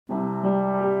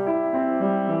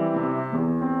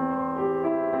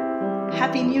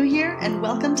Happy New Year and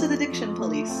welcome to the Diction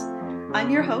Police.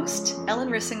 I'm your host, Ellen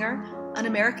Rissinger, an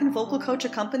American vocal coach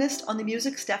accompanist on the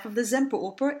music staff of the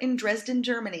Semperoper in Dresden,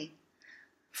 Germany.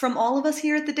 From all of us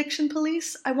here at the Diction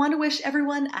Police, I want to wish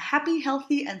everyone a happy,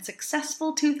 healthy, and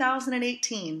successful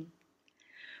 2018.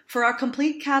 For our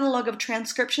complete catalog of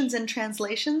transcriptions and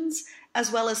translations,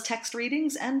 as well as text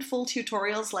readings and full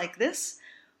tutorials like this,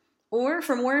 or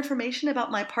for more information about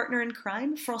my partner in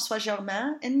crime, François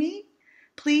Germain, and me,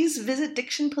 please visit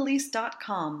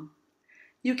dictionpolice.com.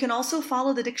 You can also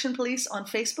follow the Diction Police on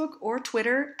Facebook or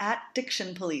Twitter at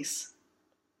Diction Police.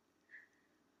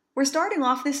 We're starting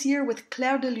off this year with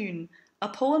Clair de Lune, a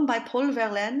poem by Paul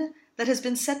Verlaine that has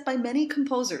been set by many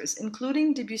composers,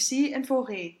 including Debussy and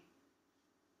Fauré.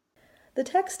 The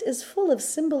text is full of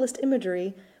symbolist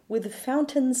imagery, with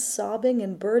fountains sobbing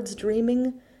and birds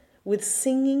dreaming, with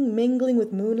singing mingling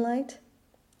with moonlight.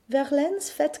 Verlaine's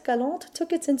Fête Galante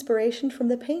took its inspiration from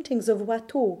the paintings of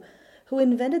Watteau, who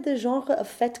invented the genre of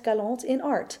fête galante in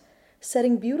art,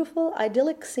 setting beautiful,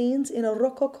 idyllic scenes in a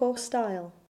rococo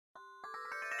style.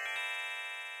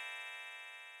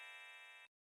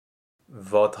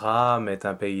 Votre âme est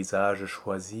un paysage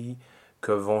choisi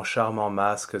que vont charmants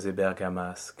masques et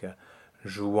bergamasques,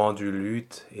 jouant du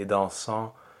luth et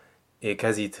dansant, et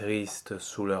quasi tristes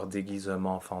sous leur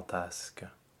déguisement fantasque.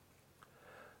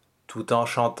 Tout en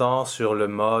chantant sur le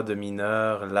mode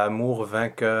mineur l'amour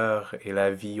vainqueur et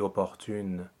la vie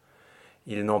opportune,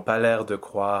 ils n'ont pas l'air de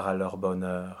croire à leur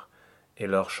bonheur, et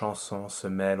leurs chansons se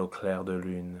mêlent au clair de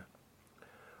lune.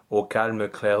 Au calme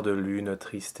clair de lune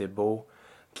triste et beau,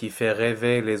 qui fait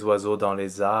rêver les oiseaux dans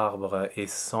les arbres et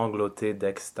sangloter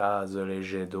d'extase les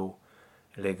jets d'eau,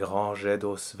 les grands jets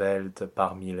d'eau sveltes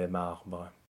parmi les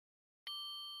marbres.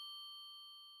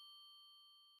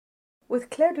 With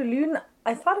Clair de Lune,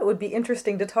 I thought it would be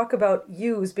interesting to talk about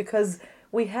U's because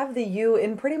we have the U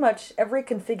in pretty much every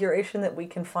configuration that we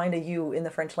can find a U in the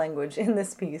French language in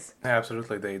this piece.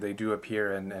 Absolutely, they do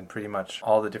appear in pretty much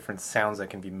all the different sounds that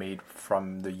can be made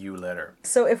from the U letter.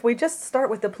 So if we just start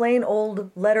with the plain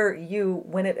old letter U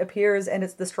when it appears and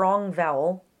it's the strong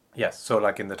vowel. Yes, so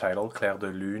like in the title, Clair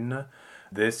de Lune,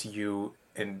 this U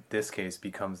in this case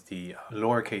becomes the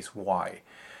lowercase y.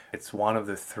 It's one of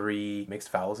the three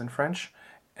mixed vowels in French,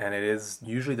 and it is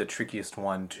usually the trickiest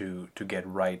one to get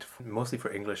right, mostly for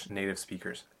English native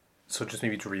speakers. So just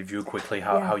maybe to review quickly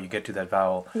how you get to that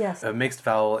vowel. Yes. A mixed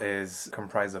vowel is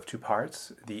comprised of two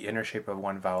parts, the inner shape of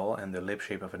one vowel and the lip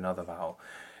shape of another vowel.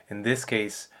 In this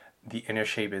case, the inner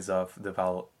shape is of the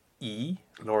vowel E,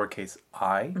 lowercase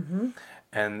I,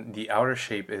 and the outer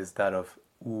shape is that of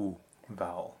U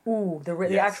vowel. Ooh,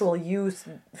 the actual U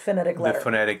phonetic letter. The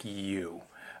phonetic U,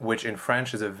 which in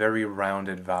French is a very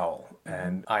rounded vowel.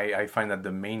 And I find that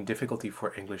the main difficulty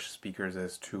for English speakers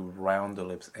is to round the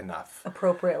lips enough.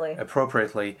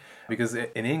 Appropriately, because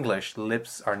in English,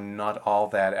 lips are not all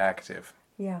that active.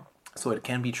 Yeah. So it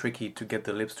can be tricky to get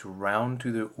the lips to round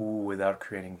to the U without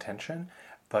creating tension.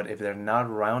 But if they're not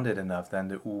rounded enough, then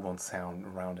the U won't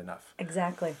sound round enough.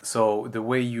 Exactly. So the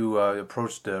way you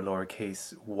approach the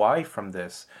lowercase y from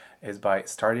this is by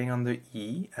starting on the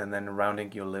E and then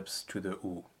rounding your lips to the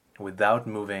U without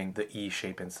moving the E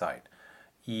shape inside.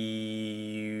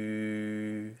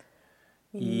 E.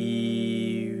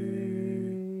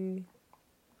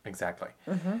 Exactly.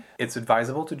 It's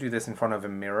advisable to do this in front of a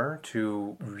mirror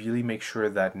to really make sure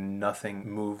that nothing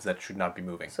moves that should not be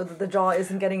moving. So that the jaw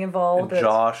isn't getting involved. The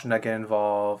jaw should not get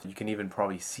involved. You can even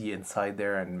probably see inside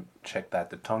there and check that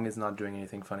the tongue is not doing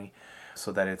anything funny,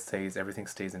 so that everything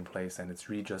stays in place, and it's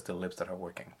really just the lips that are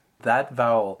working. That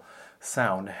vowel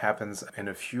sound happens in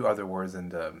a few other words in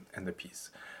the piece.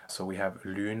 So we have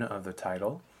lune of the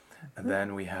title, and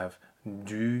then we have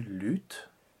du luth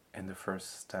in the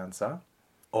first stanza,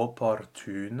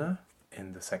 opportune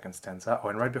in the second stanza. Oh,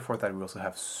 and right before that we also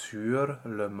have sur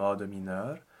le mode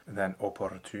mineur, then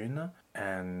opportune,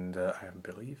 and I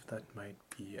believe that might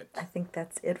be it. I think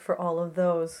that's it for all of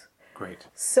those. Great.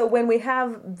 So when we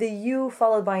have the U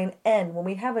followed by an N, when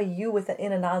we have a U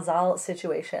in a nasal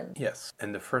situation. Yes.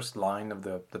 In the first line of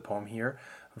the poem here,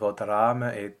 votre âme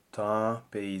est un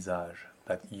paysage.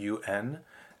 That UN,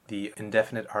 the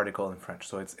indefinite article in French.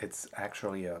 So it's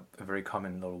actually a very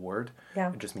common little word.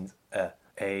 Yeah. It just means a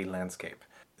landscape.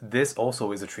 This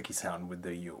also is a tricky sound with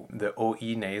the U. The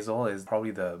OE nasal is probably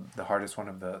the hardest one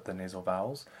of the nasal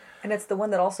vowels. And it's the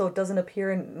one that also doesn't appear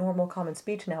in normal common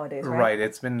speech nowadays, right? Right,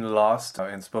 it's been lost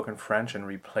in spoken French and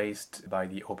replaced by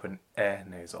the open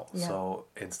nasal. Yeah. So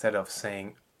instead of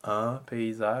saying un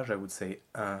paysage, I would say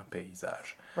un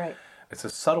paysage. Right. It's a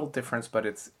subtle difference, but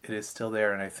it is still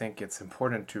there, and I think it's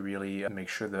important to really make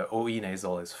sure the OE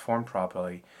nasal is formed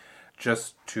properly,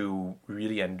 just to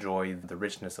really enjoy the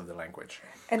richness of the language.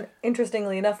 And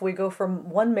interestingly enough, we go from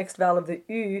one mixed vowel of the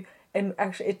U, and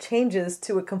actually it changes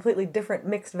to a completely different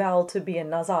mixed vowel to be a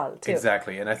nasal, too.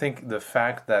 Exactly. And I think the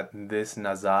fact that this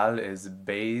nasal is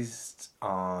based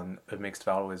on a mixed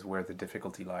vowel is where the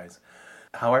difficulty lies.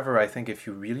 However, I think if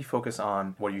you really focus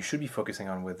on what you should be focusing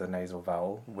on with the nasal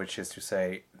vowel, which is to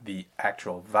say the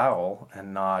actual vowel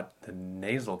and not the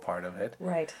nasal part of it,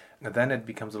 Right. then it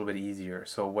becomes a little bit easier.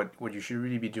 So what you should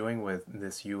really be doing with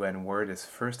this UN word is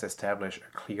first establish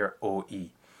a clear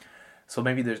OE. So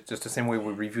maybe there's just the same way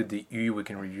we reviewed the U, we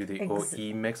can review the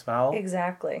OE mixed vowel.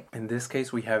 Exactly. In this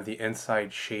case, we have the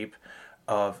inside shape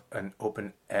of an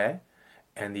open E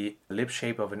and the lip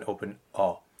shape of an open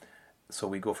O. So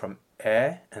we go from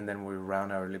E and then we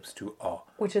round our lips to O.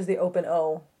 Which is the open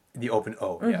O. The open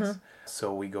O, yes.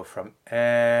 So we go from E,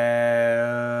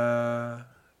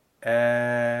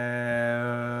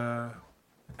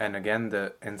 and again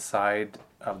the inside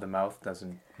of the mouth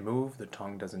doesn't move, the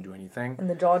tongue doesn't do anything. And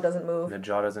the jaw doesn't move. The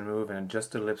jaw doesn't move, and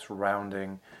just the lips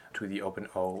rounding to the open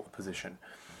O position.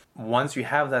 Once you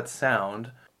have that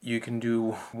sound, you can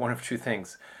do one of two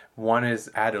things. One is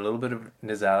add a little bit of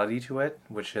nasality to it,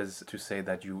 which is to say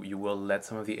that you will let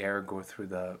some of the air go through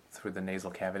the nasal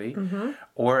cavity,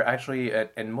 or actually,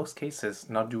 in most cases,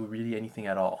 not do really anything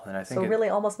at all. And I think so really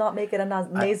almost not make it a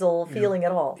nasal feeling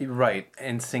at all. Right,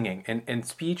 in singing. In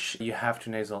speech, you have to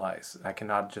nasalize. I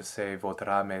cannot just say votre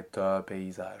âme est un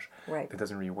paysage. Right. It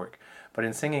doesn't really work. But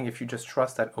in singing, if you just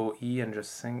trust that OE and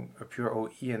just sing a pure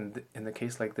OE, and in the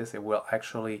case like this, it will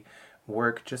actually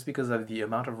work just because of the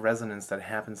amount of resonance that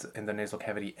happens in the nasal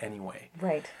cavity anyway.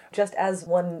 Right. Just as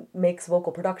one makes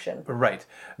vocal production. Right.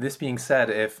 This being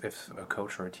said, if a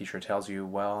coach or a teacher tells you,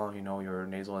 well, your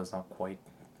nasal is not quite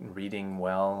reading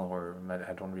well, or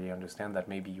I don't really understand that,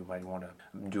 maybe you might want to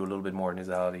do a little bit more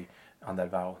nasality on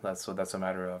that vowel. That's a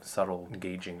matter of subtle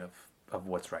gauging of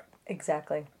what's right.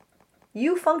 Exactly.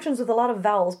 U functions with a lot of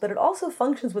vowels, but it also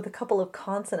functions with a couple of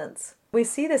consonants. We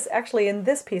see this actually in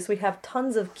this piece. We have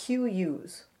tons of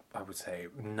QUs. I would say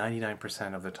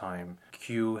 99% of the time,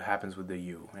 Q happens with the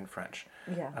U in French.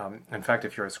 Yeah. In fact,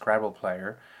 if you're a Scrabble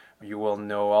player, you will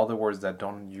know all the words that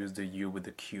don't use the U with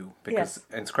the Q. Because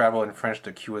in Scrabble in French,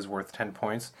 the Q is worth 10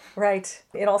 points. Right.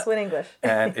 And also in English.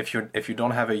 And if you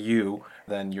don't have a U,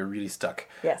 then you're really stuck.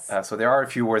 Yes. So there are a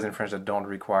few words in French that don't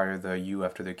require the U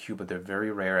after the Q, but they're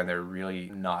very rare and they're really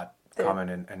not common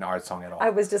in art song at all. I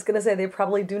was just going to say they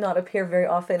probably do not appear very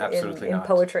often in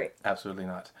poetry. Absolutely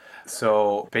not.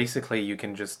 So basically you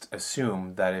can just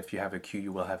assume that if you have a Q,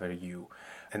 you will have a U.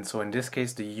 And so in this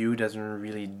case, the U doesn't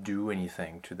really do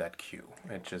anything to that Q.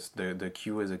 It just, the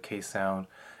Q is a K sound,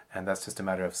 and that's just a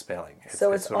matter of spelling. It's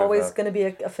always going to be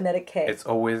a phonetic K. It's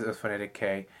always a phonetic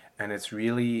K, and it's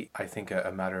really, I think,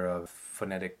 a matter of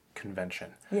phonetic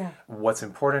convention. Yeah. What's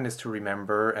important is to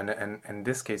remember, and in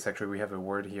this case, actually, we have a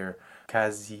word here,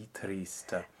 quasi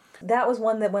triste. That was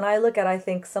one that when I look at, I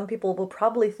think some people will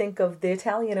probably think of the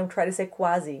Italian and try to say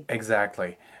quasi.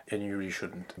 Exactly. And you really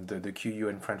shouldn't. The QU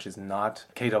in French is not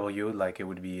KW like it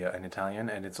would be in Italian,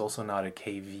 and it's also not a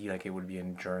KV like it would be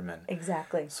in German.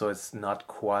 Exactly. So it's not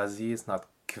quasi, it's not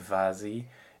quasi,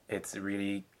 it's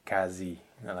really quasi,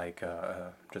 like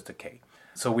just a K.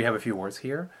 So we have a few words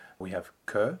here. We have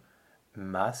que,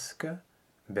 masque,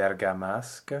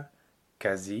 bergamasque,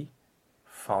 quasi,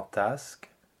 fantasque,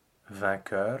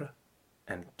 vainqueur,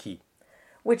 and qui.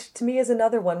 Which to me is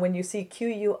another one. When you see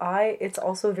QUI, it's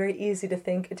also very easy to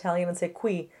think Italian and say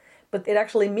qui, but it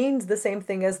actually means the same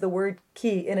thing as the word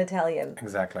qui in Italian.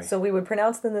 Exactly. So we would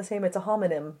pronounce them the same. It's a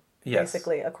homonym, Yes.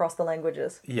 basically, across the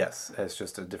languages. Yes, it's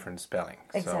just a different spelling.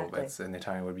 Exactly. So in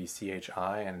Italian it would be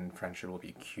CHI, and in French it will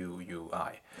be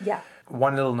QUI. Yeah.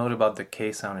 One little note about the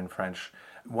K sound in French.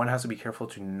 One has to be careful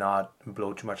to not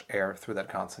blow too much air through that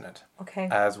consonant. Okay.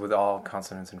 As with all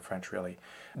consonants in French, really.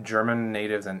 German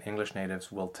natives and English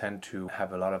natives will tend to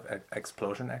have a lot of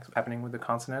explosion happening with the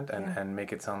consonant and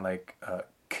make it sound like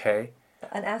K.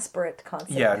 An aspirate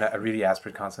consonant. Yeah, a really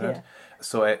aspirate consonant. Yeah.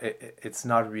 So it's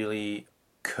not really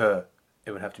que.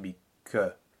 It would have to be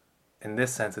que. In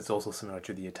this sense, it's also similar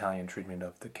to the Italian treatment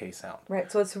of the K sound.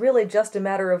 Right, so it's really just a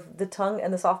matter of the tongue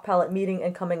and the soft palate meeting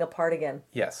and coming apart again.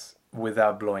 Yes,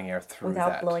 without blowing air through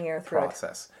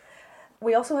process.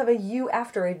 We also have a U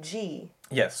after a G.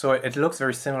 Yes, so it looks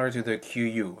very similar to the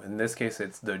QU. In this case,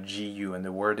 it's the GU, and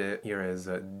the word here is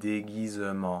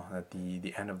déguisement at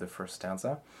the end of the first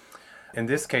stanza. In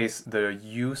this case, the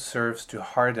U serves to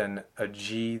harden a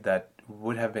G that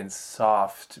would have been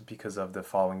soft because of the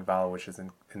following vowel, which is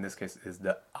in this case is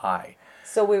the I.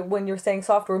 So when you're saying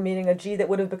soft, we're meaning a G that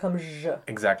would have become J.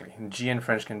 Exactly. G in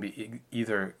French can be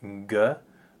either G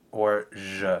or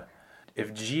je.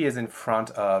 If G is in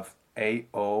front of A,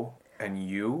 O, and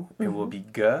U, it will be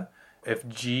G. If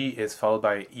G is followed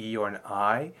by E or an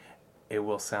I, it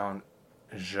will sound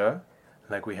je,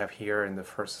 like we have here in the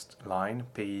first line,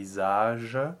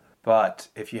 paysage. But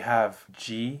if you have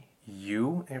G,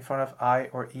 U in front of I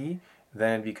or E,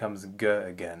 then it becomes G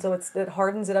again. So it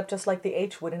hardens it up just like the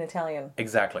H would in Italian.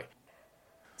 Exactly.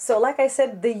 So like I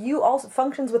said, the U also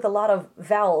functions with a lot of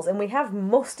vowels, and we have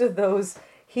most of those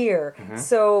here.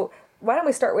 So why don't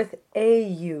we start with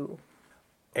AU?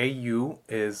 AU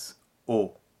is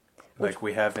O, like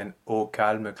we have in Au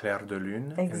calme clair de lune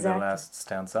in the Exactly. last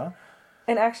stanza.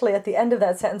 And actually, at the end of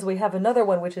that sentence, we have another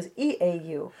one, which is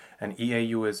EAU. And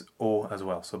EAU is O as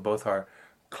well. So both are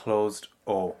closed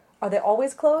O. Are they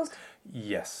always closed?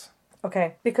 Yes.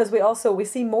 Okay, because we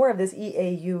see more of this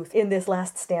EAU in this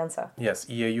last stanza. Yes,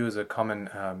 EAU is a common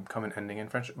ending in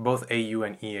French. Both AU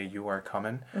and EAU are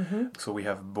common. So we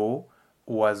have beau,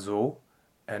 oiseau,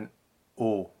 and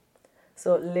O.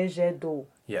 So, les jets d'eau.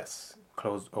 Yes,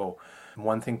 closed O.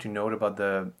 One thing to note about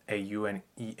the AU and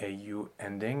EAU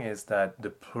ending is that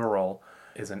the plural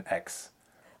is an X.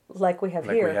 Like we have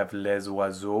Like here. we have les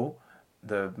oiseaux.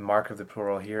 The mark of the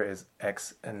plural here is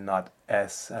X and not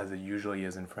S as it usually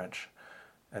is in French.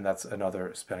 And that's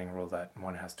another spelling rule that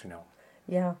one has to know.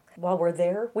 Yeah. While we're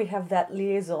there, we have that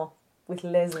liaison with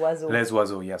les oiseaux. Les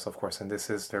oiseaux, yes, of course. And this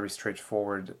is very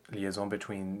straightforward liaison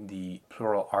between the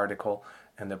plural article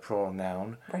and the plural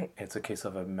noun. Right. It's a case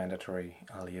of a mandatory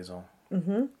liaison.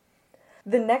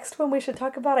 The next one we should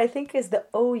talk about, I think, is the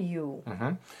OU.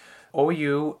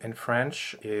 OU in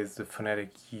French is the phonetic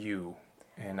U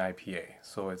in IPA.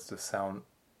 So it's the sound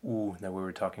OU that we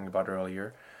were talking about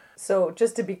earlier. So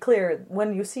just to be clear,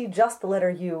 when you see just the letter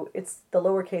U, it's the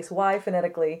lowercase y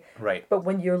phonetically. Right. But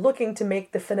when you're looking to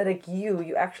make the phonetic U,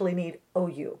 you actually need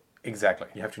OU. Exactly.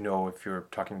 You have to know if you're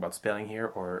talking about spelling here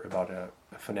or about a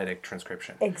phonetic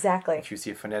transcription. Exactly. If you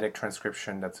see a phonetic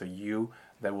transcription that's a U,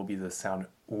 that will be the sound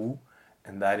OU,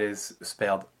 and that is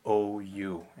spelled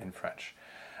OU in French.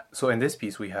 So in this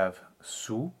piece we have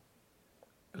sous,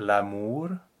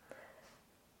 l'amour,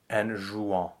 and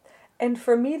jouant. And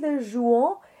for me, the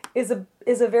jouant is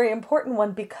a very important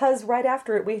one because right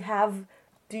after it we have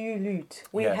du luth.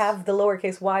 We Yes. have the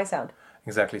lowercase y sound.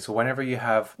 Exactly. So whenever you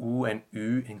have OU and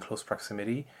U in close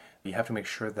proximity, you have to make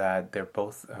sure that they're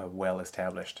both well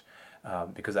established.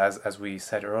 Because as we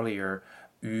said earlier,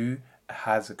 U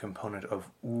has a component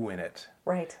of OU in it.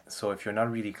 Right. So if you're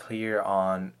not really clear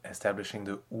on establishing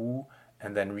the OU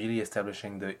and then really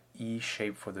establishing the E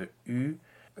shape for the U,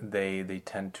 they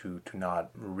tend to not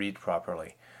read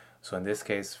properly. So in this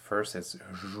case, first it's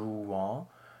jouant,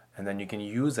 and then you can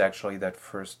use actually that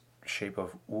first shape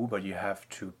of OU, but you have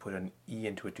to put an E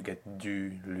into it to get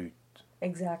du luth.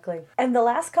 Exactly. And the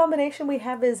last combination we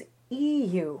have is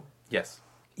EU. Yes.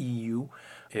 EU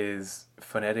is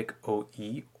phonetic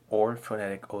OE or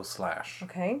phonetic O/.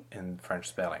 Okay. In French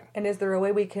spelling. And is there a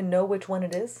way we can know which one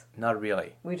it is? Not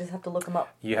really. We just have to look them up.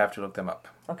 You have to look them up.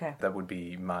 Okay. That would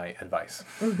be my advice.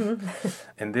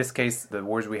 In this case, the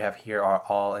words we have here are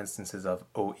all instances of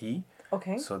OE.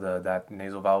 Okay. So that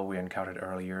nasal vowel we encountered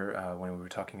earlier when we were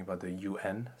talking about the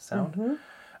UN sound.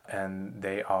 And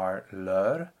they are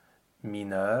leur,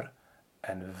 mineur,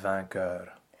 and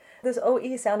vainqueur. This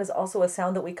OE sound is also a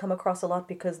sound that we come across a lot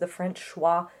because the French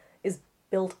schwa is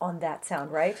built on that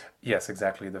sound, right? Yes,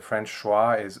 exactly. The French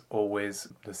schwa is always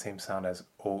the same sound as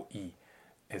OE.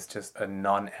 It's just a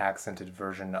non-accented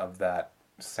version of that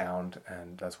sound,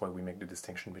 and that's why we make the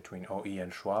distinction between OE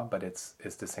and schwa, but it's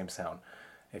the same sound.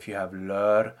 If you have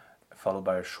leur followed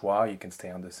by a schwa, you can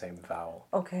stay on the same vowel.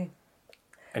 Okay.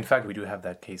 In fact, we do have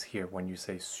that case here when you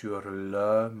say sur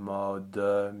le mode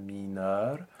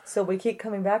mineur. So we keep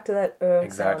coming back to that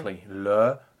Exactly.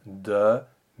 Le, de,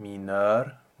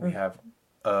 mineur. We have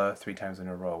 3 times in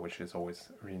a row, which is always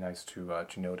really nice to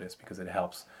notice because it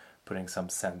helps putting some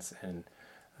sense in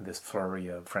this flurry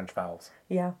of French vowels.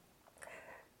 Yeah.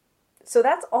 So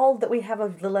that's all that we have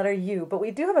of the letter U, but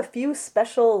we do have a few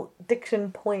special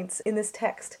diction points in this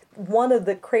text. One of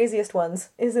the craziest ones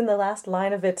is in the last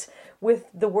line of it with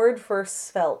the word for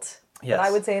svelte. Yes. That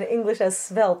I would say in English as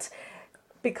svelte.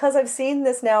 Because I've seen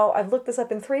this now, I've looked this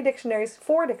up in 4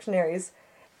 dictionaries,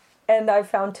 and I've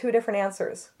found 2 different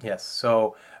answers. Yes,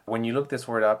 so when you look this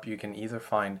word up, you can either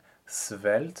find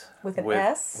svelte With an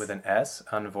S. with an S,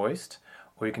 unvoiced,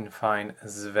 or you can find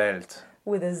svelte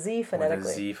With a Z phonetically. with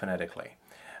a Z phonetically.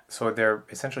 So they're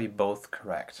essentially both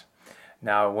correct.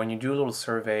 Now, when you do a little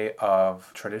survey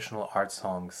of traditional art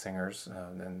song singers,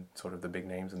 and sort of the big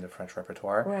names in the French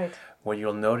repertoire, Right. what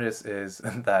you'll notice is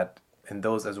that in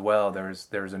those as well,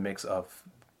 there's a mix of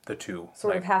the two.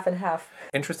 Sort of half and half.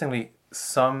 Interestingly,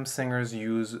 some singers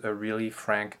use a really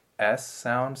frank S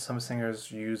sound, some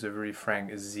singers use a really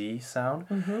frank Z sound,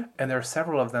 and there are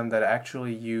several of them that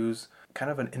actually use kind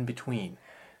of an in-between.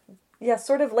 Yeah,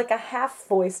 sort of like a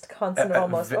half-voiced consonant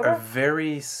almost. A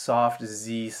very soft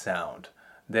Z sound.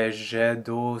 Des jets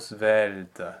d'eau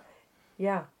svelte.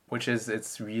 Yeah. Which is,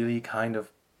 it's really kind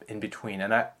of in between.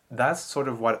 And that's sort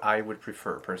of what I would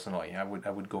prefer personally. I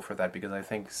would go for that because I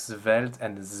think svelte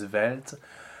and svelte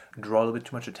draw a little bit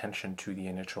too much attention to the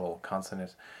initial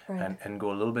consonant, right, and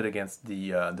go a little bit against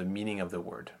the meaning of the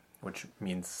word, which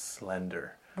means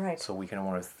slender. Right. So we kind of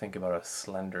want to think about a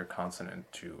slender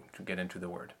consonant to get into the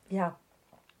word. Yeah.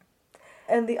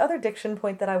 And the other diction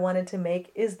point that I wanted to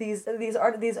make is these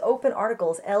open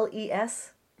articles,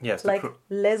 les. Yes. Like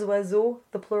les oiseaux,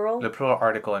 the plural. The plural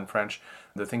article in French.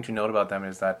 The thing to note about them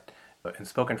is that in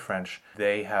spoken French,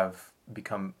 they have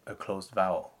become a closed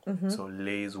vowel. So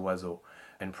les oiseaux.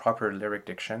 In proper lyric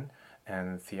diction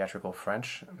and theatrical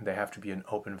French, they have to be an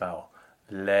open vowel.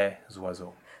 Les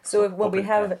oiseaux. So when we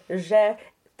have jet,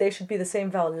 they should be the same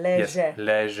vowel. Les jets. Yes,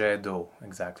 les jets d'eau,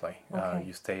 exactly. Okay.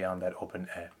 You stay on that open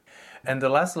e. And the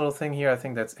last little thing here I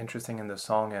think that's interesting in the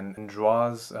song and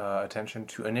draws attention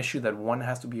to an issue that one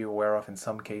has to be aware of in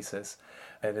some cases.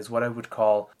 It is what I would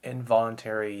call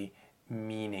involuntary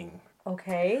meaning.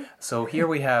 Okay. So here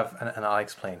we have, and I'll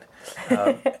explain.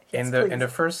 Yes, in the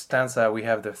first stanza, we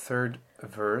have the third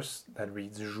verse that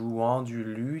reads jouant du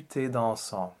luth et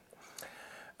dansant.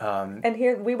 And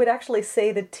here we would actually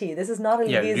say the T. This is not a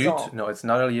liaison. Luth. No, it's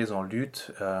not a liaison. Luth,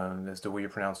 that's the way you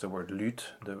pronounce the word luth.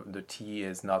 The T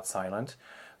is not silent.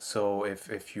 So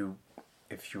if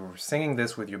you're singing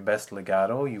this with your best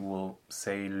legato, you will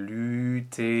say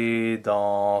luth et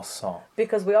dansant.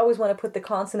 Because we always want to put the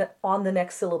consonant on the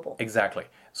next syllable. Exactly.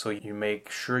 So you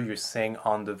make sure you sing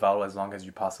on the vowel as long as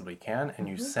you possibly can, and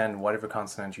you send whatever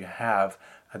consonant you have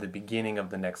at the beginning of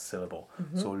the next syllable.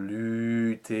 So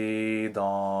luth et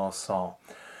dansant.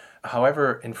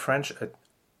 However, in French,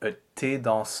 a T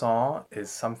dansant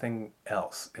is something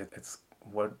else. It's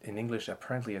what in English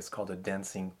apparently is called a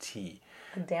dancing T.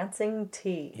 A dancing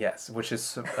T. Yes, which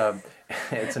is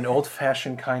it's an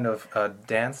old-fashioned kind of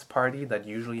dance party that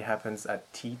usually happens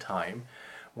at tea time,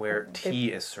 where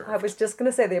tea is served. I was just going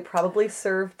to say they probably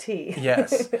serve tea.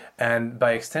 Yes, and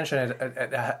by extension,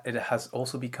 it has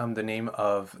also become the name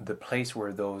of the place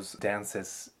where those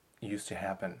dances used to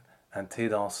happen. And thé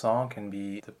dansant can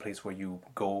be the place where you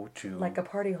go to... Like a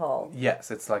party hall.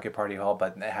 Yes, it's like a party hall,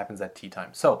 but it happens at tea time.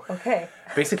 So, okay.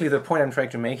 Basically the point I'm trying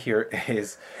to make here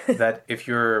is that if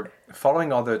you're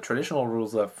following all the traditional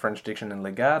rules of French diction and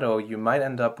legato, you might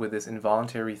end up with this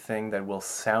involuntary thing that will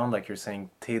sound like you're saying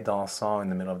thé dansant in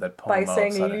the middle of that poem. By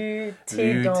saying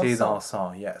thé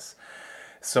dansant, yes.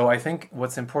 So I think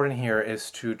what's important here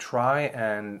is to try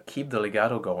and keep the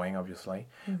legato going, obviously,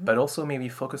 but also maybe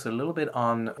focus a little bit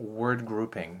on word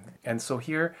grouping. And so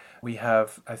here we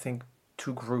have, I think,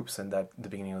 two groups in the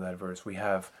beginning of that verse. We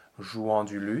have jouant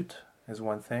du luth is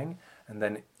one thing, and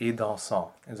then et dansant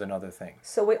is another thing.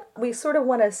 So we sort of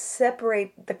want to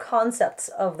separate the concepts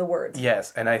of the words.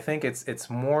 Yes, and I think it's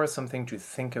more something to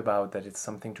think about that it's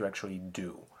something to actually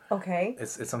do. Okay.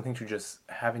 It's something to just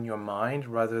have in your mind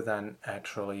rather than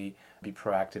actually be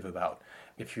proactive about.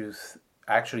 If you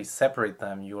actually separate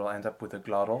them, you will end up with a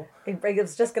glottal. I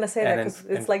was just going to say that because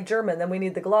it's like German, then we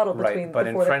need the glottal between right, but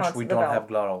in before French we don't vowel. have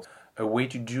glottals. A way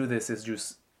to do this is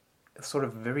just sort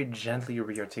of very gently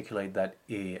rearticulate that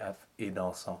et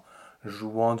dansant.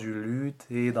 Jouant du luth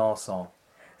et dansant.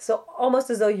 So almost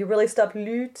as though you really stop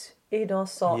luth et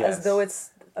dansant, Yes. as though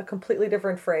it's a completely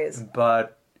different phrase.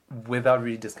 But without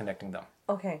really disconnecting them.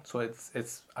 Okay. So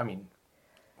it's I mean,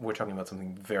 we're talking about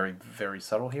something very, very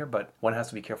subtle here, but one has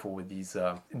to be careful with these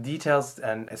details,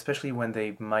 and especially when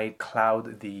they might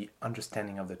cloud the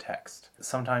understanding of the text.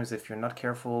 Sometimes if you're not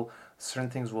careful, certain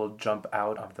things will jump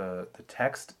out of the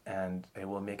text, and it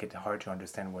will make it hard to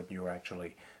understand what you're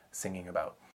actually singing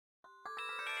about.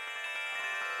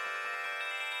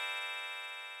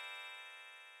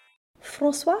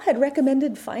 François had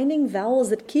recommended finding vowels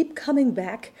that keep coming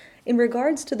back in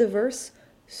regards to the verse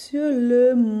sur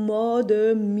le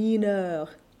mode mineur,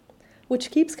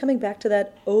 which keeps coming back to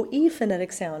that OE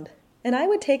phonetic sound. And I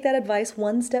would take that advice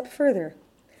one step further.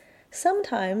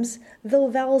 Sometimes, though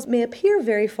vowels may appear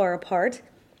very far apart,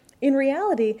 in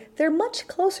reality they're much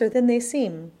closer than they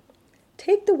seem.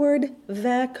 Take the word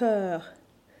vainqueur.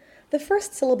 The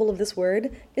first syllable of this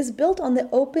word is built on the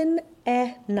open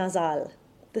e nasal.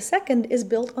 The second is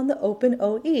built on the open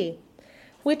OE,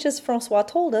 which, as François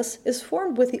told us, is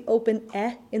formed with the open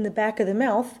E in the back of the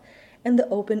mouth and the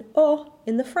open O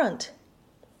in the front.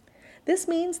 This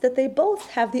means that they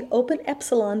both have the open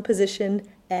epsilon position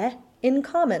in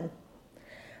common.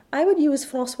 I would use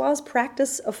François'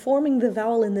 practice of forming the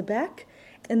vowel in the back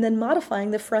and then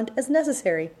modifying the front as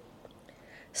necessary.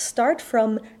 Start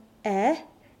from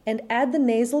and add the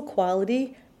nasal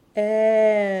quality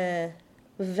vin.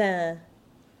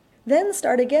 Then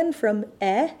start again from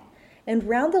and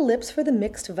round the lips for the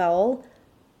mixed vowel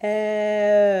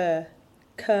cœur,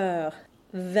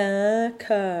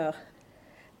 vainqueur.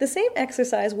 The same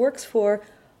exercise works for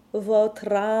votre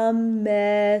âme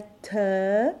est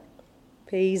un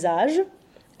paysage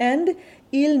and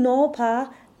ils n'ont pas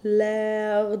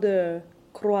l'air de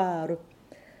croire.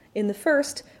 In the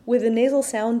first, with the nasal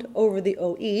sound over the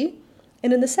OE,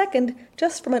 and in the second,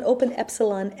 just from an open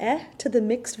epsilon to the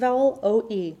mixed vowel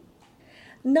OE.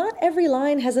 Not every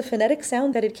line has a phonetic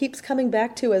sound that it keeps coming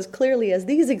back to as clearly as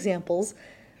these examples,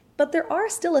 but there are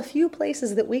still a few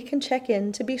places that we can check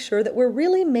in to be sure that we're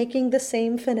really making the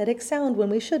same phonetic sound when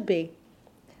we should be.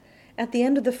 At the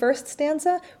end of the first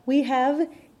stanza, we have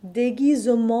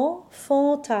déguisement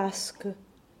fantasque.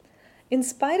 In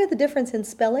spite of the difference in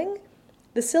spelling,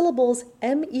 the syllables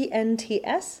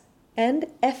MENTS and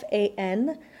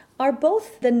FAN are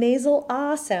both the nasal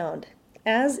A sound,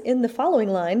 as in the following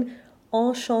line,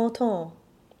 en chantant.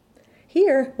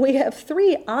 Here we have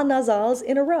 3 A nasals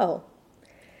in a row.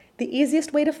 The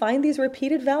easiest way to find these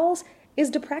repeated vowels is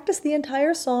to practice the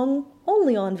entire song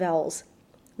only on vowels.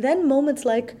 Then moments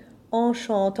like en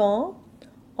chantant,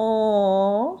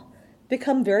 en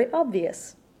become very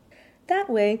obvious. That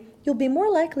way, you'll be more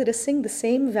likely to sing the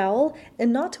same vowel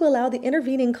and not to allow the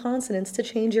intervening consonants to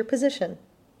change your position.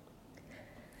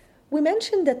 We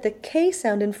mentioned that the K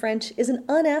sound in French is an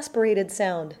unaspirated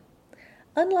sound.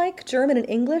 Unlike German and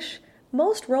English,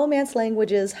 most Romance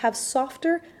languages have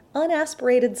softer,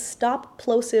 unaspirated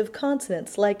stop-plosive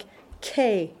consonants like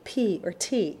K, P, or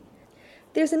T.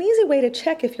 There's an easy way to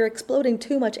check if you're exploding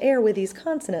too much air with these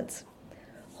consonants.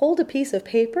 Hold a piece of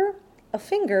paper, a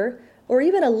finger, or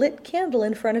even a lit candle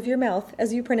in front of your mouth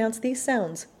as you pronounce these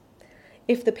sounds.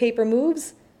 If the paper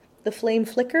moves, the flame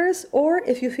flickers, or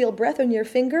if you feel breath on your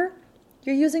finger,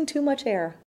 you're using too much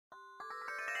air.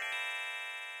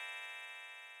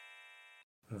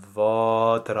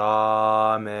 Votre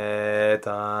âme est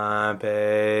un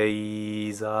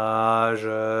paysage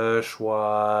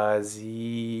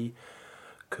choisi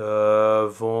que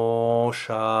vont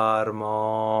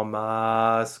charmants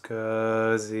masques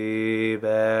et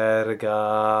bergamasques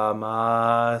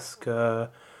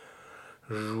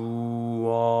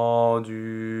jouant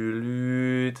du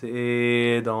luth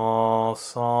et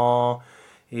dansant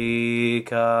et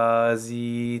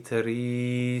quasi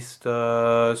tristes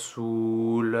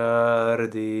sous leur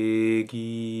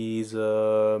déguisement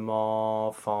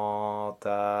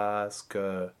fantasque,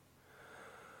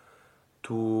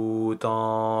 tout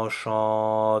en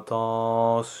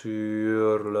chantant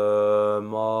sur le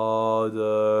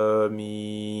mode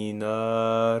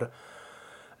mineur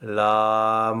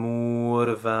l'amour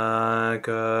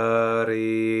vainqueur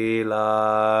et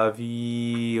la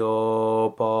vie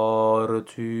opportune.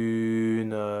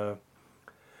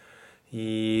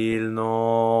 Ils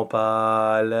n'ont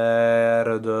pas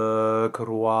l'air de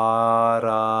croire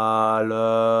à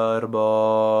leur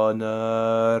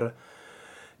bonheur,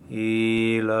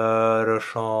 et leurs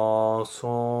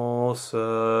chansons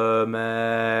se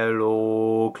mêlent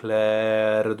au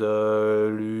clair de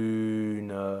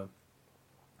lune.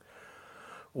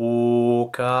 Au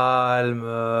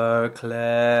calme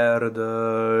clair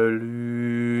de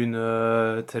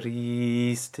lune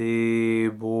triste et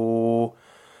beau,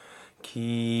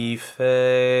 qui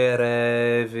fait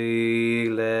rêver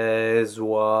les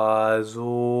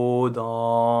oiseaux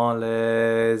dans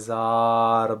les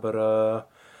arbres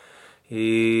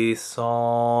et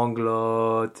sangloter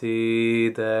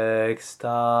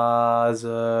d'extase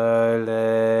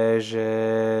les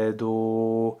jets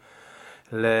d'eau,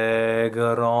 les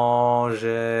grands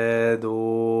jets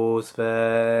d'eau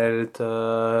sveltes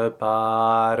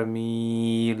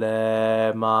parmi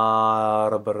les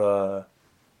marbres.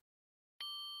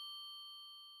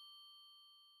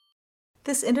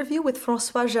 This interview with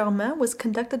François Germain was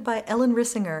conducted by Ellen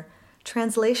Rissinger.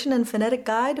 Translation and phonetic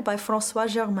guide by François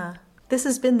Germain. This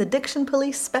has been the Diction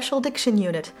Police Special Diction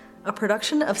Unit, a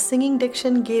production of Singing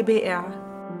Diction GbR.